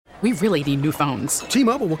We really need new phones.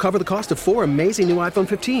 T-Mobile will cover the cost of 4 amazing new iPhone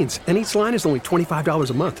 15s, and each line is only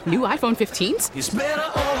 $25 a month. New iPhone 15s? It's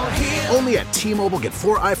better over here. Only at T-Mobile, get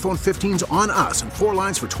 4 iPhone 15s on us and 4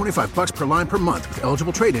 lines for $25 per line per month with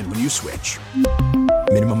eligible trade-in when you switch.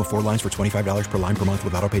 Minimum of 4 lines for $25 per line per month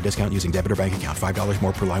with autopay discount using debit or bank account. $5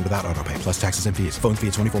 more per line without autopay, plus taxes and fees. Phone fee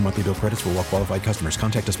at 24 monthly bill credits for well-qualified customers.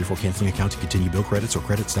 Contact us before canceling account to continue bill credits or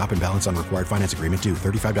credit stop and balance on required finance agreement due.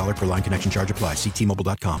 $35 per line connection charge applies. See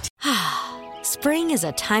T-Mobile.com. Spring is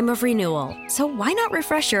a time of renewal, so why not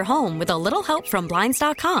refresh your home with a little help from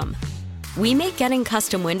Blinds.com? We make getting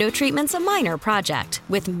custom window treatments a minor project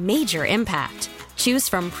with major impact. Choose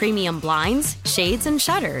from premium blinds, shades, and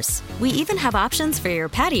shutters. We even have options for your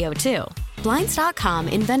patio, too. Blinds.com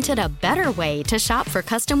invented a better way to shop for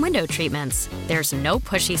custom window treatments. There's no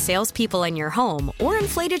pushy salespeople in your home or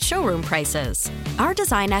inflated showroom prices. Our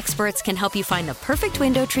design experts can help you find the perfect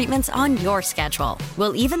window treatments on your schedule.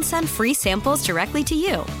 We'll even send free samples directly to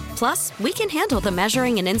you. Plus, we can handle the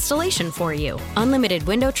measuring and installation for you. Unlimited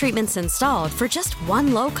window treatments installed for just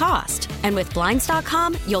one low cost. And with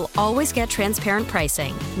Blinds.com, you'll always get transparent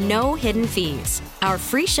pricing. No hidden fees. Our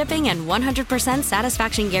free shipping and 100%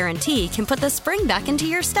 satisfaction guarantee can put the spring back into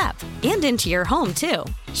your step and into your home, too.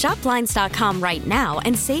 Shop Blinds.com right now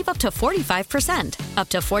and save up to 45%. Up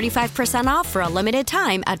to 45% off for a limited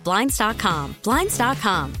time at Blinds.com.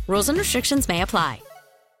 Blinds.com. Rules and restrictions may apply.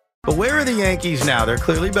 But where are the Yankees now? They're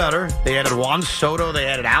clearly better. They added Juan Soto. They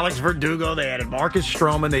added Alex Verdugo. They added Marcus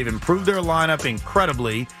Stroman. They've improved their lineup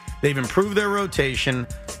incredibly. They've improved their rotation.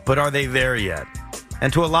 But are they there yet?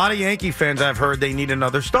 And to a lot of Yankee fans, I've heard they need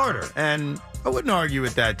another starter. And I wouldn't argue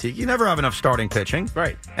with that, Tiki. You never have enough starting pitching.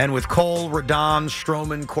 Right. And with Cole, Rodon,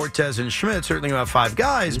 Stroman, Cortez, and Schmidt, certainly you have 5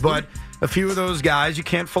 guys. Mm-hmm. But a few of those guys you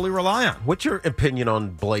can't fully rely on. What's your opinion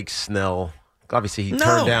on Blake Snell? Obviously, he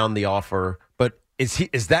turned down the offer. But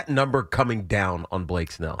is that number coming down on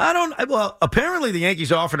Blake Snell? Well, apparently the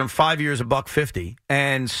Yankees offered him 5 years, $150,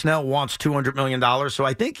 and Snell wants $200 million. So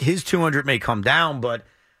I think his $200 may come down, but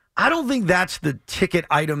I don't think that's the ticket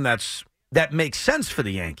item that makes sense for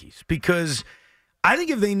the Yankees, because I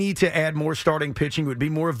think if they need to add more starting pitching, it would be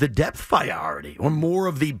more of the depth priority or more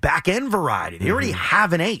of the back-end variety. They already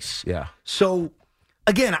have an ace. Yeah. So,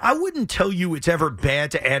 again, I wouldn't tell you it's ever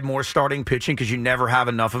bad to add more starting pitching because you never have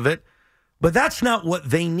enough of it. But that's not what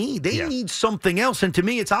they need. They need something else. And to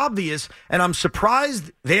me, it's obvious. And I'm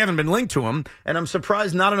surprised they haven't been linked to him. And I'm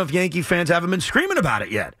surprised not enough Yankee fans haven't been screaming about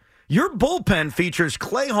it yet. Your bullpen features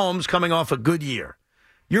Clay Holmes coming off a good year.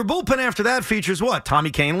 Your bullpen after that features what? Tommy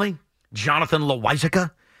Kahnle, Jonathan Loaisiga,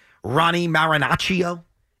 Ronnie Marinaccio,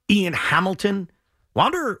 Ian Hamilton.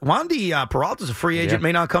 Wandy Peralta's a free agent,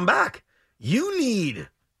 may not come back. You need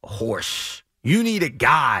a horse. You need a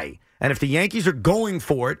guy. And if the Yankees are going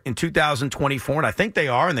for it in 2024, and I think they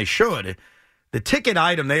are, and they should, the ticket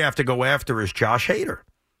item they have to go after is Josh Hader.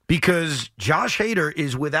 Because Josh Hader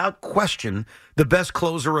is, without question, the best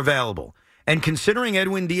closer available. And considering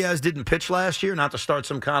Edwin Diaz didn't pitch last year, not to start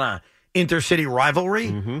some kind of intercity rivalry,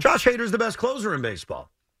 Josh Hader is the best closer in baseball.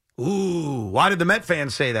 Ooh, why did the Met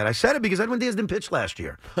fans say that? I said it because Edwin Diaz didn't pitch last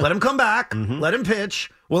year. Let him come back. Let him pitch.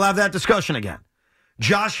 We'll have that discussion again.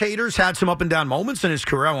 Josh Hader's had some up and down moments in his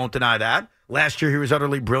career. I won't deny that. Last year, he was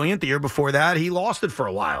utterly brilliant. The year before that, he lost it for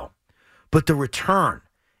a while. But the return,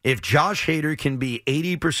 if Josh Hader can be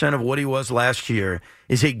 80% of what he was last year,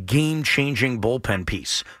 is a game-changing bullpen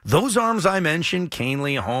piece. Those arms I mentioned,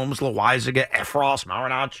 Kahnle, Holmes, Loaisiga, Efros,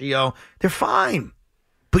 Marinaccio, they're fine.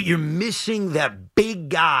 But you're missing that big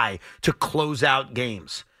guy to close out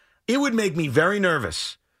games. It would make me very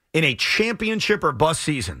nervous in a championship or bust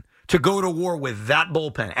season to go to war with that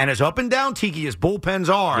bullpen. And as up and down, Tiki, as bullpens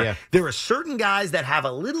are, there are certain guys that have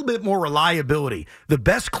a little bit more reliability. The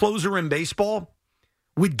best closer in baseball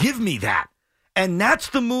would give me that. And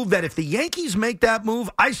that's the move that if the Yankees make that move,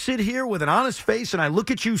 I sit here with an honest face and I look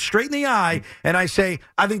at you straight in the eye and I say,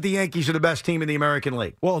 I think the Yankees are the best team in the American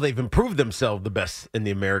League. Well, they've improved themselves the best in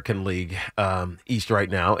the American League East right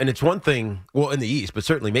now. And it's one thing, well, in the East, but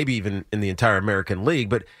certainly maybe even in the entire American League.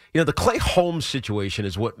 But, the Clay Holmes situation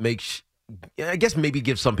is what makes, I guess, maybe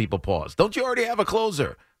gives some people pause. Don't you already have a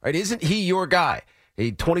closer, right? Isn't he your guy? He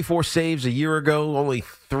had 24 saves a year ago. Only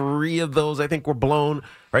 3 of those, I think, were blown,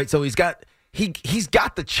 right? So he's got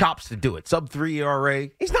the chops to do it. Sub-3 ERA.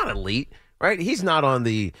 He's not elite, right? He's not on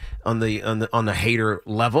the Hader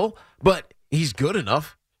level, but he's good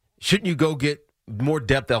enough. Shouldn't you go get more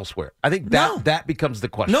depth elsewhere? I think that becomes the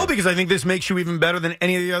question. No, because I think this makes you even better than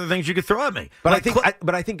any of the other things you could throw at me. But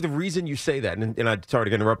I think the reason you say that, and I'm sorry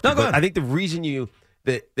to interrupt you, but I think the reason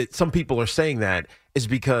that some people are saying that is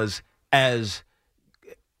because as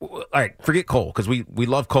all right, forget Cole, because we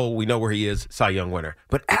love Cole. We know where he is, Cy Young winner.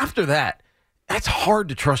 But after that, that's hard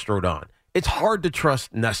to trust Rodon. It's hard to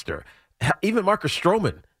trust Nestor. Even Marcus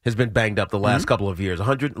Stroman has been banged up the last couple of years,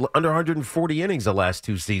 under 140 innings the last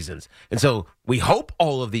 2 seasons. And so we hope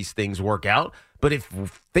all of these things work out. But if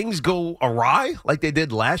things go awry like they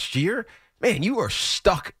did last year, man, you are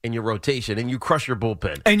stuck in your rotation and you crush your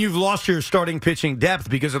bullpen. And you've lost your starting pitching depth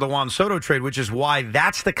because of the Juan Soto trade, which is why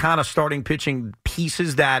that's the kind of starting pitching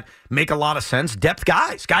pieces that make a lot of sense. Depth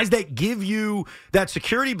guys that give you that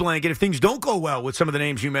security blanket if things don't go well with some of the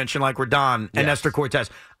names you mentioned, like Rodon and Nestor Cortez.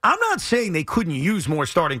 I'm not saying they couldn't use more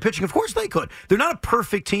starting pitching. Of course they could. They're not a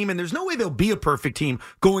perfect team, and there's no way they'll be a perfect team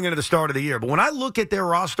going into the start of the year. But when I look at their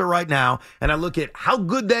roster right now and I look at how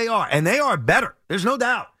good they are, and they are better, there's no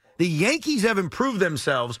doubt. The Yankees have improved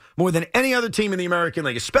themselves more than any other team in the American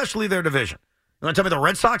League, especially their division. You want to tell me the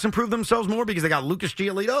Red Sox improved themselves more because they got Lucas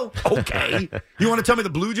Giolito? Okay. You want to tell me the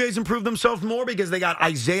Blue Jays improved themselves more because they got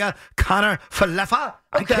Isaiah Connor-Falefa?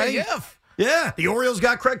 Okay. Yeah. The Orioles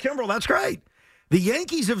got Craig Kimbrell. That's great. The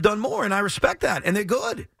Yankees have done more, and I respect that, and they're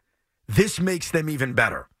good. This makes them even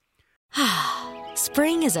better.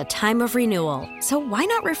 Spring is a time of renewal, so why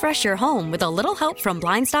not refresh your home with a little help from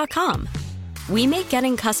Blinds.com? We make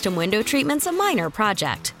getting custom window treatments a minor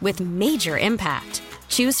project with major impact.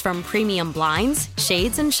 Choose from premium blinds,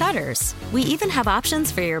 shades, and shutters. We even have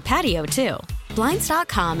options for your patio, too.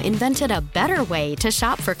 Blinds.com invented a better way to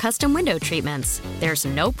shop for custom window treatments. There's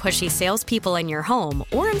no pushy salespeople in your home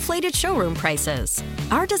or inflated showroom prices.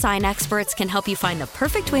 Our design experts can help you find the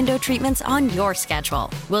perfect window treatments on your schedule.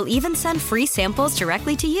 We'll even send free samples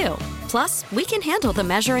directly to you. Plus, we can handle the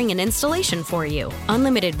measuring and installation for you.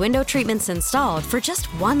 Unlimited window treatments installed for just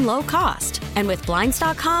one low cost. And with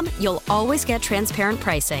Blinds.com, you'll always get transparent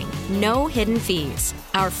pricing. No hidden fees.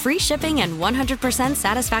 Our free shipping and 100%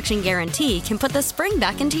 satisfaction guarantee can put the spring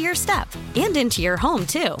back into your step and into your home,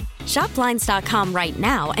 too. Shop Blinds.com right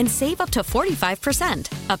now and save up to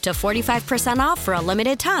 45%. Up to 45% off for a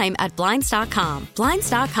limited time at Blinds.com.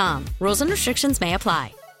 Blinds.com. Rules and restrictions may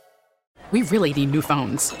apply. We really need new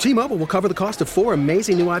phones. T-Mobile will cover the cost of 4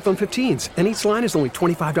 amazing new iPhone 15s, and each line is only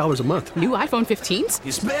 $25 a month. New iPhone 15s?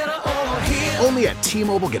 It's better over here. Only at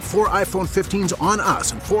T-Mobile, get 4 iPhone 15s on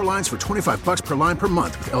us and 4 lines for $25 per line per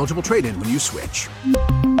month with eligible trade-in when you switch.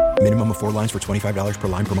 Minimum of 4 lines for $25 per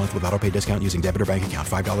line per month with autopay discount using debit or bank account.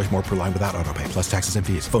 $5 more per line without autopay, plus taxes and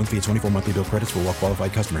fees. Phone fee at 24 monthly bill credits for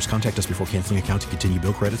well-qualified customers. Contact us before canceling account to continue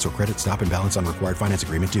bill credits or credit stop and balance on required finance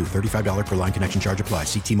agreement due. $35 per line connection charge applies.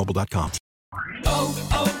 See T-Mobile.com.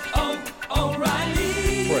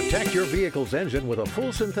 O'Reilly. Protect your vehicle's engine with a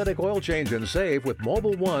full synthetic oil change and save with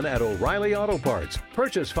Mobile One at O'Reilly Auto Parts.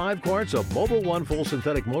 Purchase 5 quarts of Mobile One full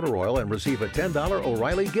synthetic motor oil and receive a $10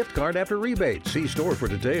 O'Reilly gift card after rebate. See store for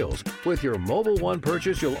details. With your Mobile One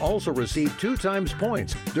purchase, you'll also receive 2 times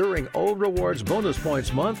points during O Rewards Bonus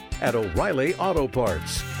Points Month at O'Reilly Auto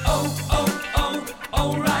Parts.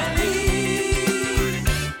 O'Reilly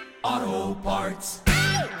Auto Parts.